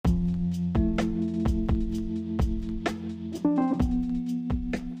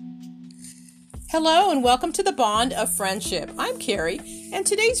Hello and welcome to the Bond of Friendship. I'm Carrie, and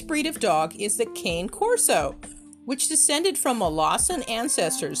today's breed of dog is the cane Corso, which descended from Molossan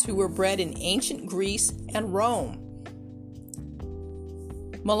ancestors who were bred in ancient Greece and Rome.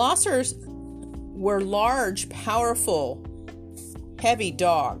 Molossers were large, powerful, heavy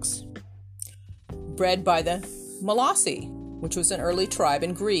dogs bred by the Molossi, which was an early tribe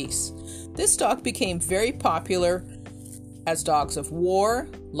in Greece. This dog became very popular as dogs of war,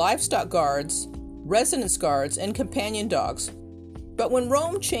 livestock guards, residence guards, and companion dogs. But when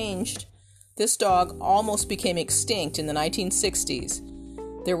Rome changed, this dog almost became extinct in the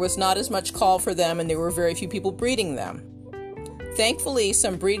 1960s. There was not as much call for them, and there were very few people breeding them. Thankfully,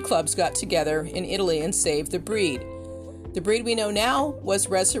 some breed clubs got together in Italy and saved the breed. The breed we know now was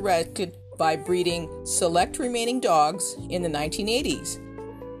resurrected by breeding select remaining dogs in the 1980s.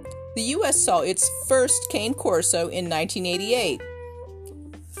 The U.S. saw its first cane Corso in 1988.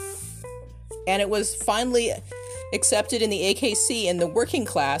 And it was finally accepted in the AKC in the working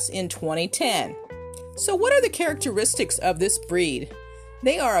class in 2010. So what are the characteristics of this breed?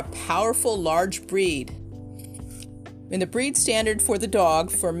 They are a powerful, large breed. And the breed standard for the dog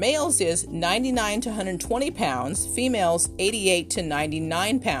for males is 99 to 120 pounds, females 88 to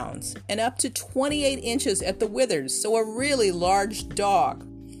 99 pounds, and up to 28 inches at the withers, so a really large dog.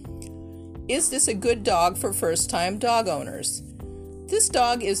 Is this a good dog for first-time dog owners? This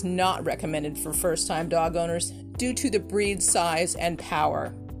dog is not recommended for first-time dog owners due to the breed's size and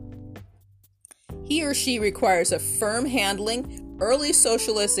power. He or she requires a firm handling, early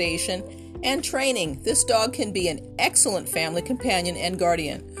socialization, and training. This dog can be an excellent family companion and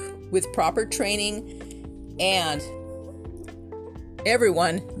guardian with proper training and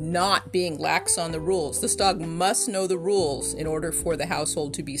everyone not being lax on the rules. This dog must know the rules in order for the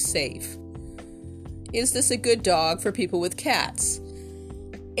household to be safe. Is this a good dog for people with cats?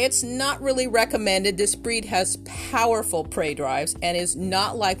 It's not really recommended. This breed has powerful prey drives and is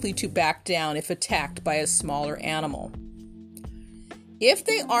not likely to back down if attacked by a smaller animal. If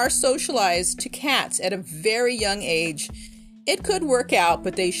they are socialized to cats at a very young age, it could work out,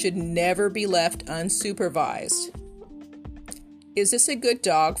 but they should never be left unsupervised. Is this a good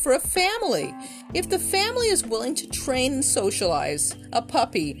dog for a family? If the family is willing to train and socialize a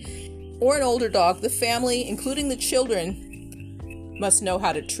puppy or an older dog, the family, including the children, must know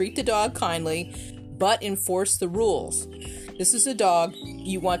how to treat the dog kindly, but enforce the rules. This is a dog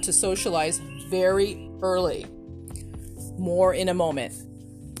you want to socialize very early. More in a moment.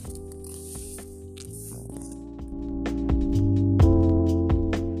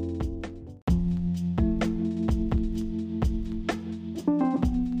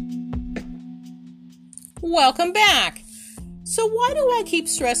 Welcome back. So why do I keep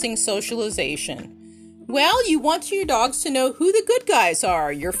stressing socialization? Well, you want your dogs to know who the good guys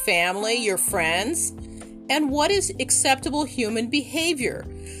are, your family, your friends, and what is acceptable human behavior.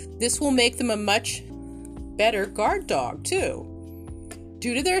 This will make them a much better guard dog, too.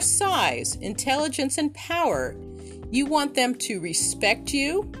 Due to their size, intelligence, and power, you want them to respect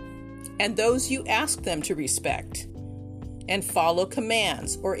you and those you ask them to respect, and follow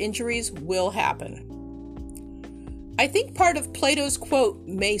commands, or injuries will happen. I think part of Plato's quote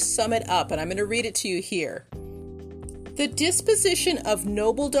may sum it up, and I'm going to read it to you here. The disposition of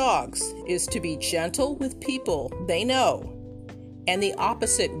noble dogs is to be gentle with people they know, and the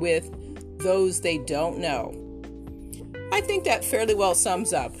opposite with those they don't know. I think that fairly well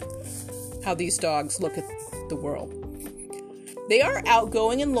sums up how these dogs look at the world. They are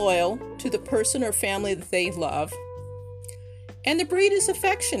outgoing and loyal to the person or family that they love, and the breed is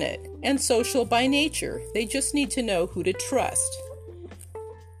affectionate and social by nature. They just need to know who to trust.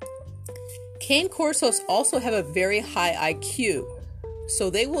 Cane Corsos also have a very high IQ, so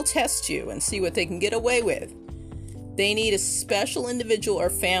they will test you and see what they can get away with. They need a special individual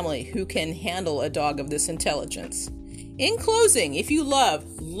or family who can handle a dog of this intelligence. In closing, if you love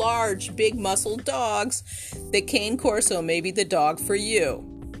large, big muscled dogs, the cane Corso may be the dog for you.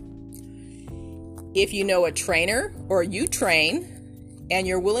 If you know a trainer or you train and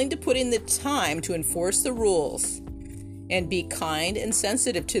you're willing to put in the time to enforce the rules and be kind and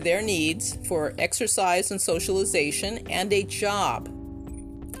sensitive to their needs for exercise and socialization and a job.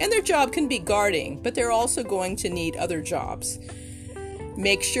 And their job can be guarding, but they're also going to need other jobs.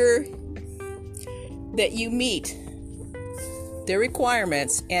 Make sure that you meet their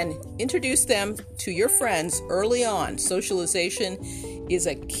requirements and introduce them to your friends early on. Socialization is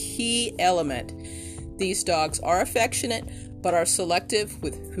a key element. These dogs are affectionate, but are selective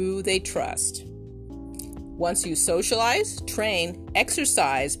with who they trust. Once you socialize, train,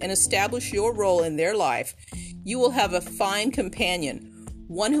 exercise, and establish your role in their life, you will have a fine companion,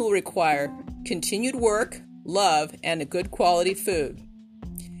 one who will require continued work, love, and a good quality food.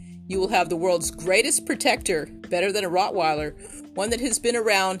 You will have the world's greatest protector, better than a Rottweiler, one that has been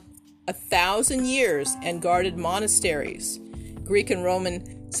around 1,000 years and guarded monasteries, Greek and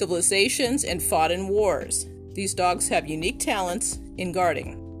Roman civilizations, and fought in wars. These dogs have unique talents in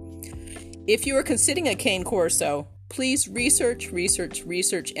guarding. If you are considering a cane Corso, please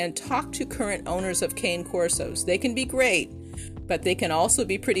research, and talk to current owners of cane Corsos. They can be great, but they can also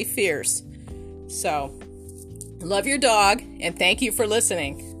be pretty fierce. So, love your dog, and thank you for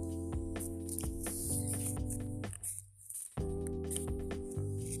listening.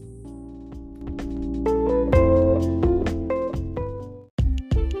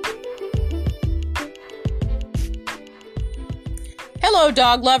 Hello,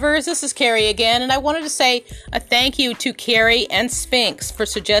 dog lovers. This is Carrie again, and I wanted to say a thank you to Carrie and Spinks for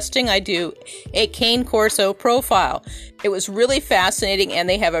suggesting I do a cane Corso profile. It was really fascinating, and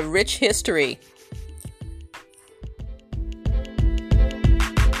they have a rich history.